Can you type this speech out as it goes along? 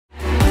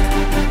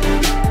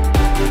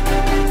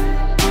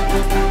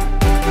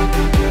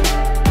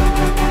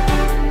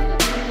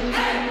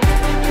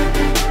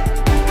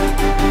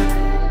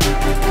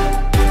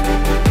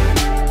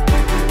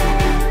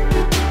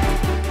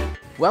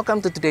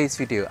Welcome to today's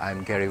video.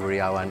 I'm Gary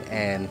Wariawan,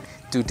 and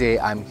today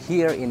I'm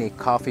here in a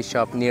coffee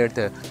shop near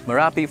the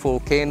Merapi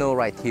volcano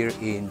right here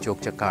in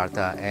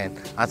Yogyakarta, and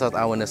I thought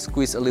I want to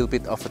squeeze a little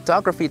bit of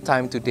photography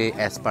time today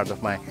as part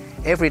of my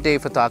everyday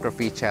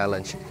photography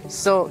challenge.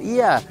 So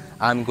yeah,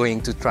 I'm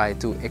going to try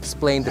to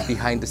explain the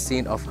behind the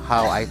scene of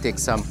how I take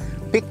some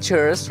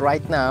pictures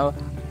right now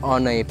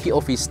on a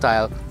POV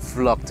style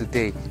vlog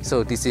today.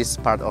 So this is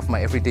part of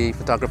my everyday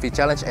photography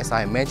challenge. As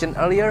I mentioned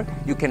earlier,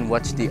 you can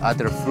watch the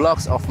other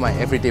vlogs of my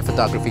everyday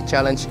photography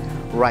challenge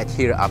right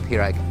here up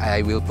here.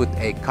 I will put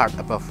a card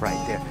above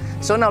right there.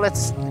 So now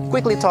let's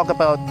quickly talk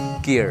about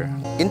gear.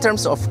 In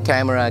terms of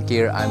camera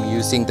gear, I'm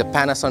using the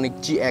Panasonic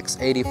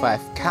GX85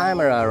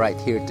 camera right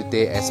here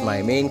today as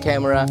my main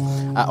camera.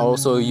 I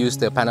also use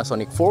the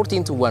Panasonic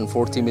 14 to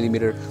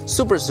 140mm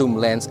super zoom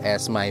lens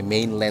as my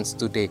main lens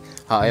today.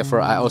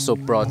 However, I also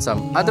brought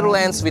some other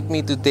lens with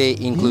me today,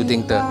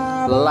 including the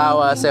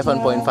Laowa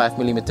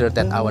 7.5mm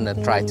that I want to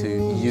try to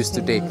use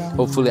today.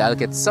 Hopefully I'll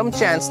get some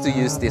chance to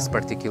use this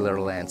particular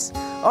lens.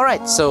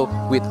 Alright, so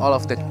with all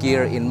of the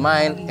gear in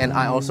mind, and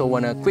I also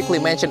want to quickly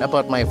mention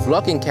about my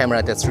vlogging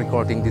camera that's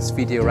recording this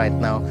video right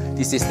now.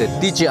 This is the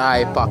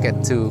DJI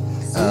Pocket 2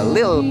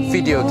 little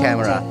video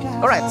camera.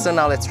 Alright, so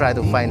now let's try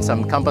to find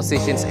some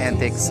compositions and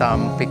take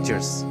some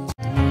pictures.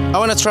 I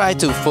want to try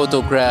to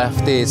photograph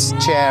this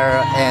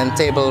chair and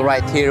table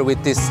right here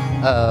with this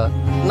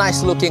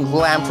nice looking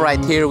lamp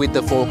right here with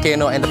the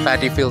volcano and the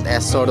paddy field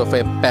as sort of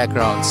a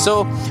background.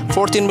 So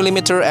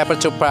 14mm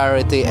aperture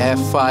priority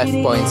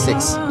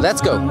f5.6.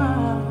 Let's go.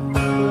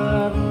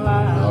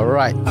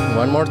 Alright,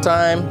 one more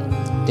time.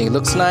 I think it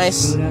looks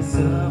nice.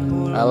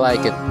 I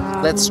like it.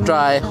 Let's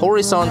try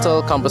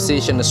horizontal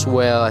composition as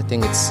well. I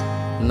think it's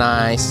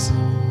nice.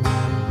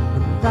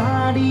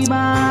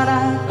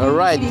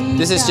 Alright,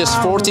 this is just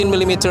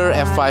 14mm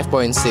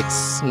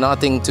f5.6,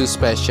 nothing too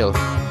special.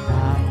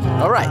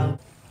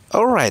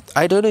 Alright,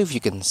 I don't know if you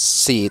can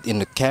see it in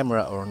the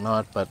camera or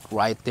not, but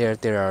right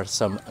there are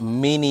some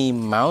mini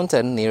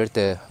mountain near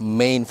the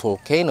main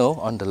volcano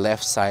on the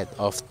left side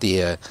of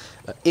the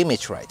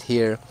image right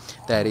here.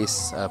 That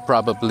is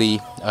probably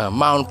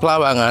Mount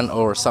Plawangan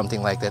or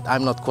something like that.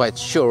 I'm not quite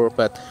sure,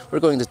 but we're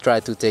going to try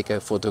to take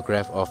a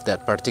photograph of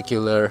that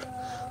particular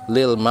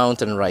little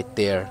mountain right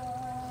there.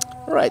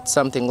 Alright,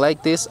 something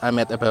like this. I'm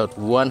at about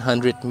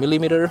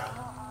 100mm.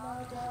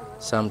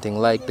 Something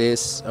like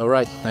this.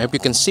 Alright, I hope you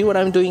can see what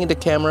I'm doing in the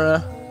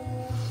camera.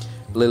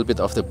 A little bit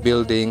of the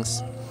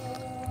buildings.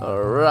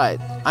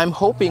 Alright, I'm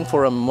hoping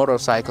for a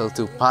motorcycle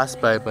to pass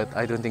by, but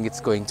I don't think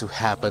it's going to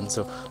happen.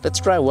 So let's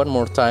try one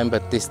more time,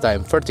 but this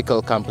time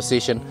vertical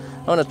composition.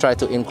 I want to try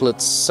to include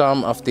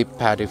some of the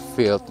paddy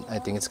field. I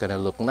think it's gonna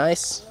look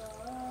nice.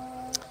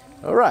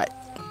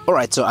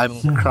 Alright, so I'm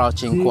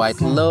crouching quite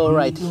low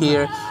right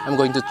here. I'm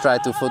going to try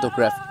to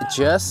photograph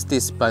just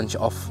this bunch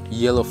of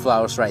yellow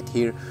flowers right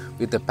here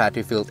with the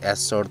paddy field as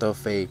sort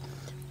of a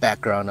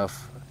background of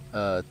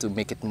to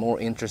make it more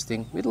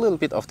interesting, with a little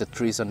bit of the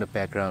trees on the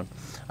background.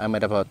 I'm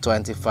at about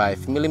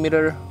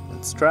 25mm.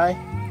 Let's try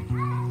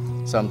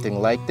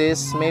something like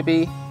this.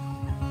 Maybe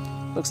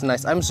looks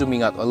nice. I'm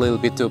zooming out a little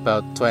bit to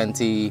about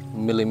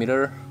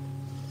 20mm.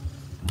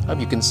 Hope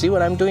you can see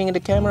what I'm doing in the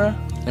camera.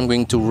 I'm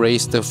going to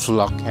raise the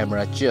vlog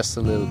camera just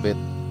a little bit.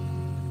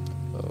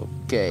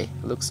 Okay,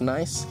 looks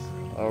nice.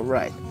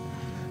 Alright,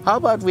 how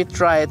about we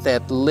try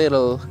that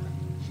little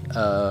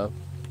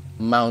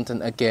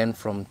mountain again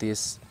from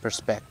this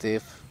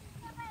perspective.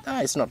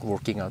 It's not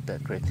working out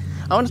that great.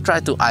 I want to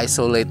try to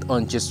isolate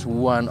on just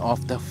one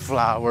of the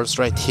flowers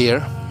right here.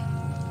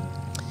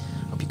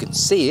 Hope you can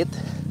see it.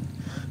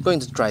 I'm going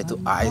to try to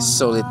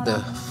isolate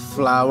the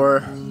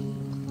flower.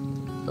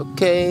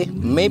 Okay,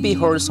 maybe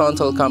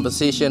horizontal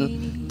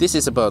composition. This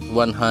is about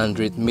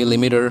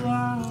 100mm.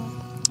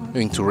 I'm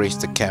going to raise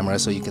the camera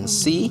so you can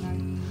see.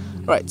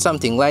 Right,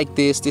 something like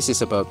this. This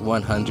is about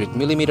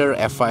 100mm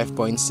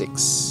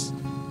f5.6.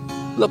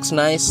 Looks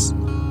nice.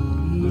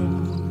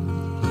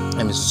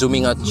 I'm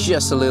zooming out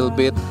just a little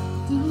bit.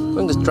 I'm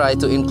going to try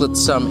to include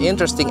some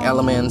interesting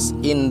elements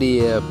in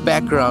the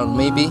background,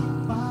 maybe.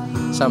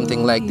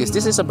 Something like this.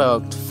 This is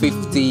about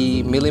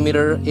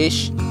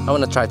 50mm-ish. I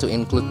want to try to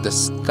include the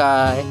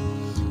sky,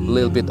 a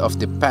little bit of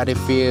the paddy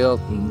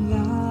field.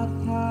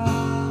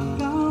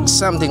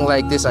 Something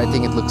like this. I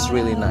think it looks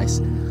really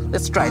nice.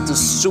 Let's try to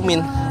zoom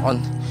in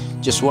on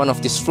just one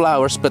of these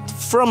flowers, but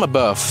from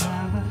above.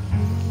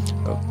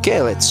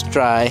 Okay, let's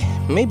try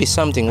maybe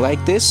something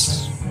like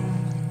this.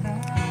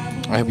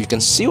 I hope you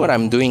can see what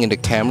I'm doing in the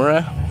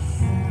camera.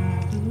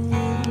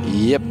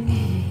 Yep,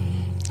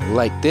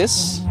 like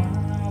this.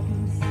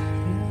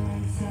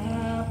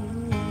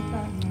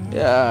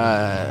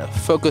 Yeah,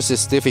 focus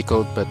is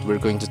difficult, but we're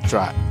going to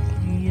try.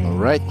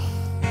 Alright,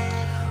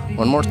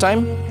 one more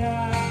time.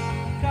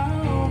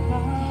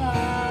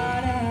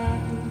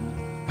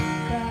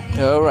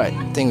 Alright,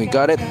 I think we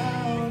got it.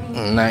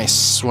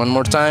 Nice, one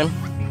more time.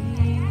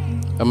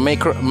 A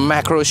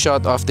macro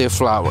shot of the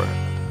flower.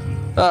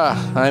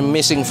 I'm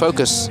missing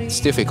focus, it's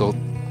difficult.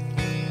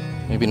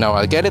 Maybe now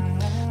I'll get it.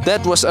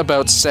 That was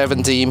about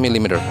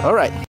 70mm.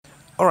 Alright.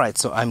 Alright,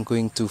 so I'm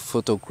going to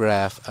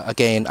photograph.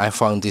 Again, I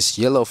found these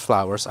yellow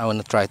flowers. I want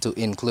to try to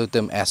include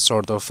them as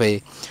sort of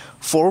a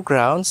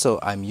foreground. So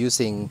I'm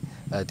using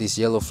these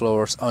yellow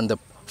flowers on the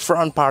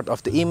front part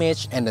of the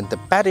image, and then the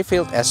paddy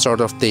field as sort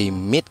of the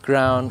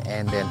midground,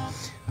 and then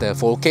the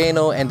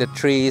volcano and the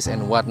trees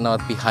and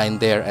whatnot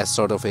behind there as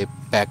sort of a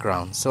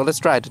background. So let's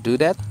try to do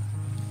that.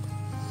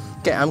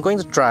 Okay, I'm going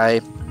to try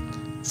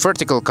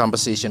vertical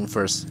composition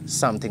first,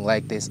 something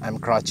like this. I'm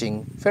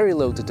crouching very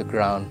low to the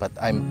ground, but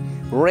I'm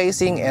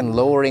raising and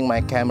lowering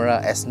my camera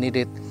as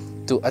needed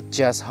to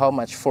adjust how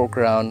much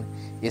foreground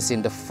is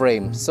in the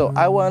frame. So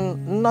I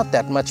want not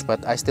that much,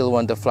 but I still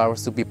want the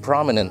flowers to be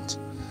prominent.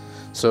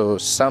 So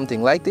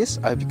something like this.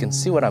 I hope you can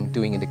see what I'm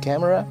doing in the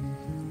camera.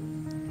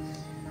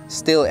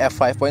 Still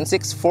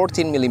f5.6,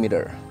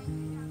 14mm.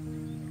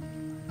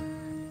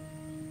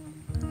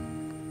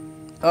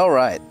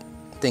 Alright,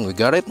 I think we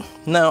got it.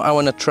 Now I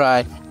want to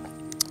try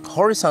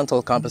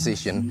horizontal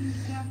composition.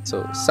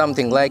 So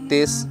something like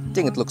this. I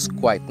think it looks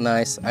quite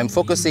nice. I'm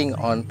focusing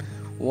on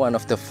one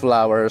of the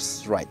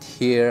flowers right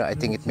here. I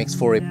think it makes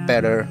for a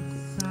better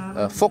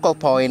focal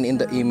point in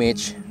the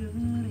image.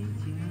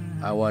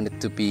 I want it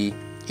to be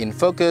in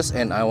focus,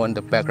 and I want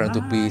the background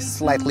to be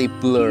slightly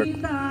blurred,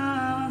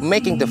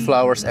 making the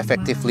flowers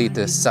effectively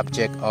the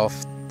subject of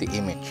the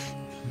image.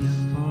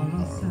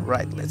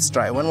 Alright, let's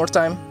try one more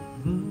time.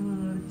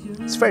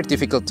 It's very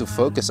difficult to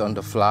focus on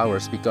the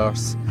flowers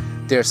because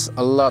there's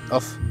a lot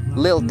of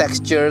little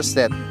textures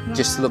that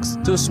just looks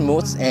too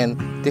smooth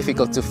and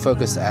difficult to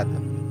focus at.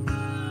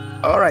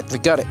 Alright, we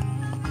got it.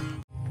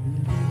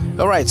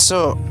 Alright,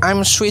 so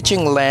I'm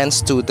switching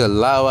lens to the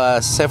Laowa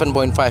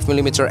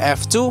 7.5mm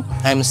f2.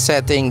 I'm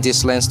setting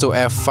this lens to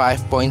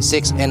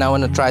f5.6, and I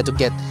want to try to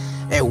get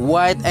a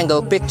wide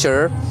angle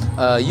picture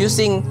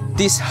using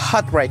this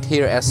hut right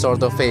here as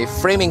sort of a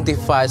framing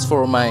device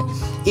for my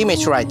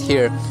image right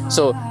here.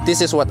 So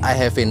this is what I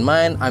have in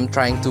mind. I'm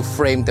trying to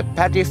frame the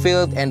paddy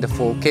field and the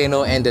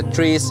volcano and the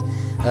trees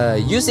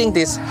using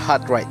this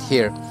hut right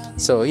here.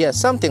 So yeah,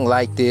 something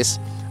like this.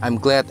 I'm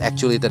glad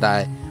actually that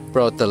I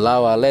brought the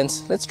Laowa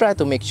lens. Let's try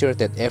to make sure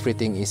that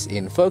everything is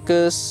in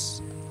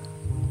focus.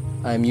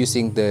 I'm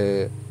using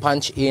the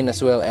punch in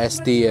as well as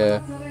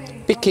the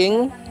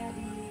picking.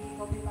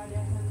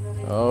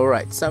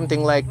 Alright,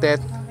 something like that.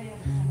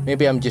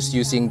 Maybe I'm just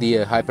using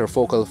the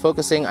hyperfocal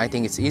focusing. I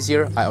think it's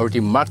easier. I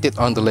already marked it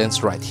on the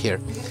lens right here.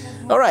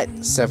 Alright,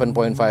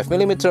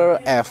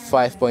 7.5mm,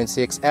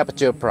 f5.6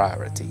 aperture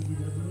priority.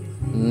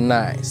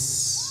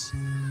 Nice.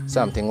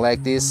 Something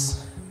like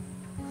this.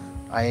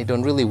 I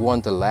don't really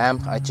want the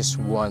lamp. I just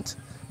want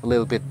a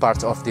little bit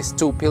parts of these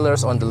two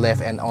pillars on the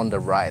left and on the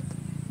right.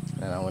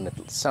 And I want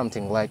it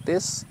something like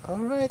this.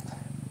 Alright,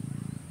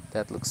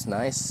 that looks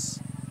nice.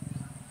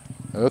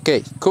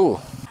 Okay,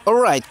 cool.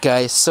 Alright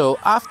guys, so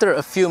after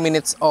a few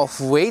minutes of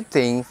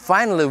waiting,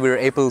 finally we're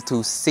able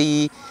to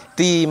see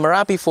the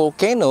Merapi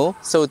volcano.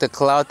 So the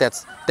cloud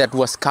that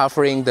was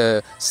covering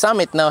the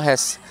summit now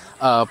has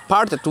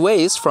parted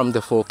ways from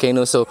the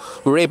volcano. So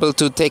we're able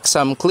to take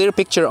some clear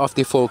picture of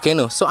the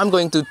volcano. So I'm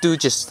going to do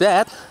just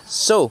that.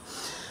 So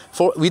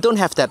we don't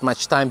have that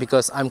much time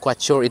because I'm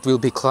quite sure it will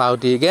be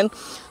cloudy again.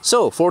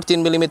 So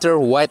 14mm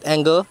wide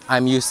angle.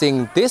 I'm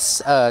using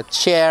this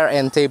chair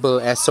and table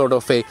as sort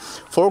of a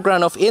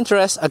foreground of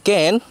interest.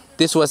 Again,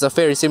 this was a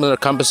very similar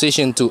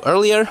composition to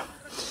earlier.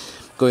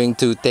 Going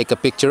to take a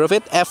picture of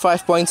it.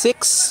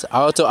 f5.6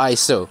 auto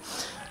ISO.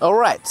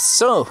 Alright,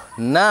 so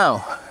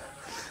now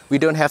we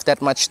don't have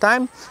that much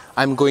time.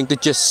 I'm going to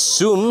just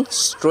zoom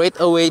straight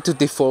away to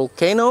the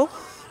volcano.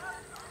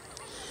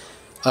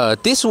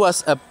 This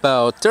was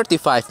about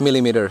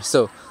 35mm,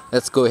 so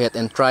let's go ahead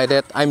and try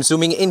that. I'm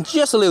zooming in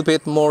just a little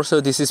bit more,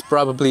 so this is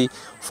probably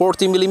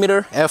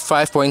 40mm,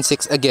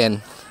 f5.6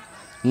 again.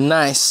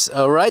 Nice.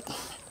 Alright,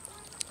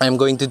 I'm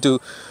going to do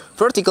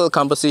vertical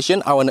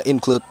composition. I want to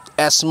include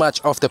as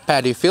much of the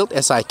paddy field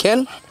as I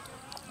can,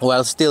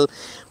 while still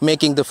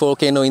making the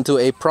volcano into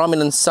a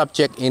prominent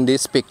subject in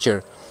this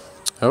picture.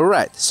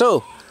 Alright,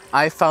 so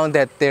I found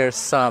that there's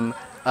some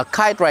a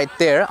kite right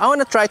there. I want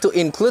to try to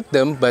include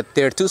them, but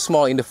they're too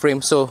small in the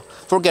frame, so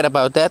forget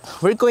about that.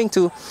 We're going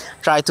to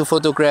try to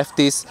photograph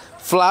these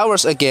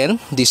flowers again,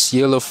 these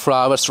yellow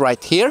flowers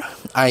right here.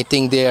 I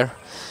think they're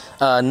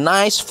a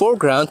nice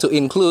foreground to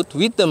include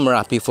with the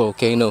Merapi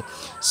volcano.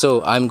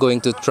 So I'm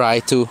going to try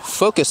to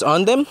focus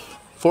on them.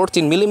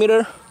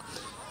 14mm.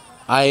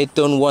 I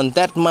don't want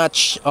that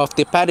much of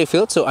the paddy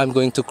field, so I'm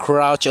going to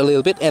crouch a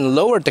little bit and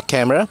lower the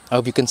camera. I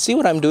hope you can see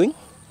what I'm doing.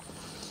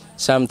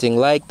 Something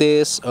like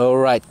this.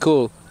 Alright,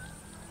 cool.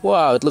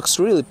 Wow, it looks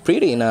really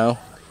pretty now.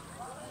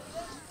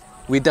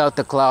 Without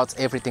the clouds,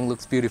 everything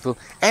looks beautiful.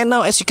 And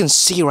now, as you can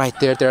see right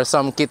there, there are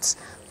some kids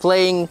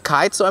playing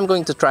kites. So I'm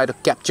going to try to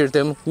capture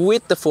them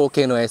with the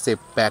volcano as a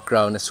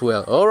background as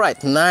well.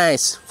 Alright,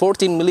 nice.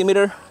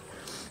 14mm.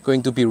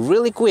 Going to be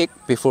really quick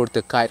before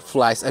the kite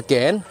flies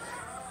again.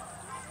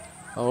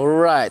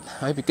 Alright,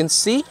 I hope you can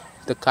see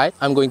the kite.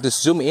 I'm going to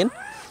zoom in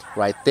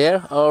right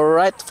there.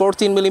 Alright,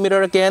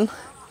 14mm again.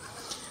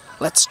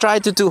 Let's try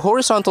to do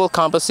horizontal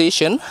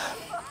composition.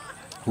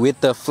 with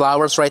the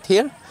flowers right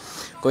here.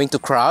 Going to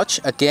crouch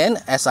again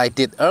as I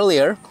did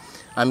earlier.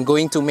 I'm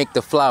going to make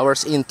the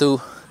flowers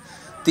into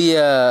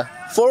the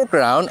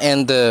foreground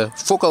and the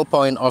focal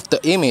point of the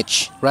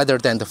image rather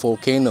than the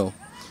volcano.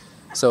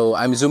 So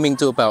I'm zooming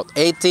to about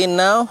 18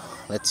 now.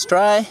 Let's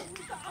try.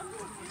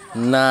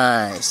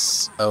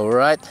 Nice.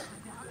 Alright.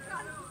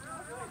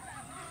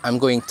 I'm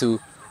going to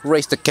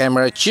raise the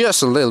camera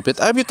just a little bit.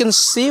 I hope you can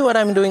see what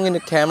I'm doing in the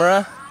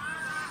camera.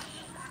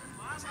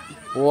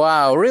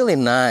 Wow, really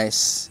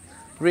nice.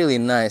 Really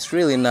nice,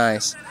 really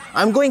nice.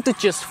 I'm going to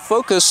just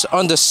focus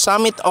on the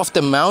summit of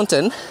the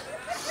mountain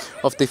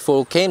of the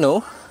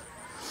volcano.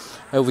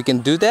 If we can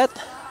do that.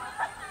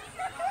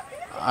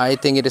 I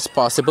think it is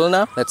possible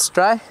now. Let's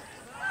try.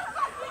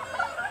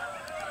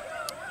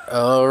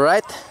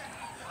 Alright.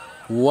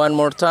 One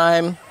more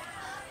time.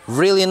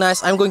 Really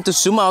nice. I'm going to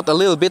zoom out a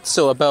little bit,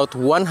 so about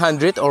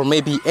 100 or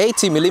maybe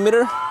 80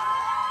 millimeter.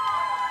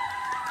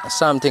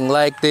 Something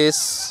like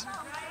this.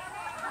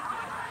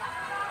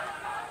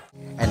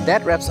 And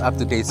that wraps up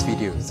today's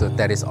video. So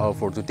that is all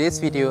for today's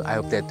video. I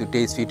hope that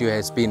today's video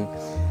has been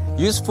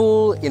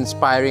useful,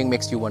 inspiring,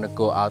 makes you want to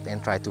go out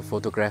and try to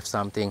photograph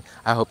something.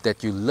 I hope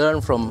that you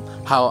learn from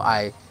how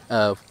I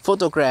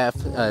photograph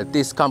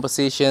these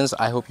compositions.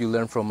 I hope you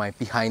learn from my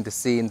behind the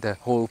scene, the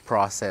whole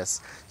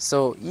process.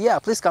 So yeah,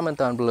 please comment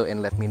down below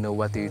and let me know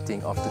what do you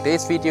think of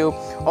today's video.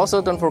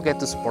 Also, don't forget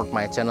to support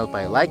my channel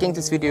by liking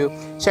this video,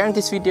 sharing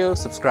this video,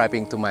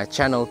 subscribing to my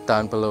channel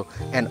down below,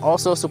 and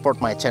also support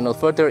my channel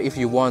further if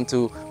you want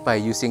to by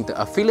using the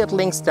affiliate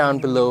links down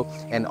below,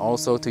 and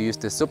also to use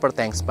the super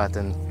thanks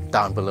button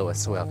down below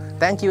as well.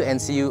 Thank you and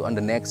see you on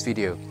the next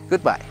video.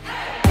 Goodbye.